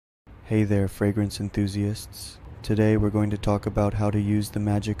Hey there, fragrance enthusiasts. Today we're going to talk about how to use the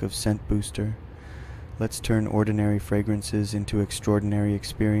magic of Scent Booster. Let's turn ordinary fragrances into extraordinary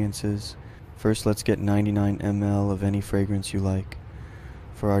experiences. First, let's get 99 ml of any fragrance you like.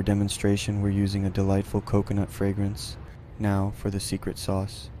 For our demonstration, we're using a delightful coconut fragrance. Now for the secret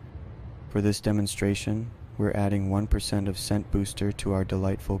sauce. For this demonstration, we're adding 1% of Scent Booster to our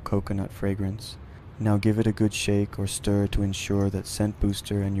delightful coconut fragrance. Now give it a good shake or stir to ensure that Scent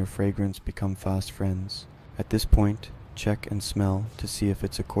Booster and your fragrance become fast friends. At this point, check and smell to see if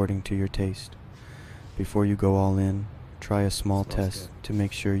it's according to your taste. Before you go all in, try a small test to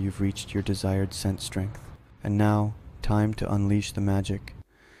make sure you've reached your desired scent strength. And now, time to unleash the magic.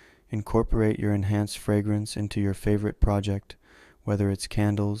 Incorporate your enhanced fragrance into your favorite project, whether it's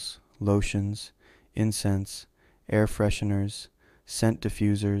candles, lotions, incense, air fresheners, scent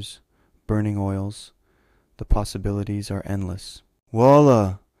diffusers, burning oils. The possibilities are endless.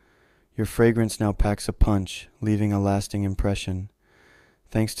 Voila! Your fragrance now packs a punch, leaving a lasting impression.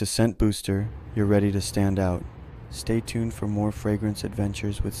 Thanks to Scent Booster, you're ready to stand out. Stay tuned for more fragrance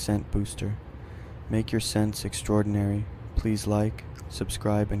adventures with Scent Booster. Make your scents extraordinary. Please like,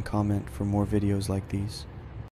 subscribe, and comment for more videos like these.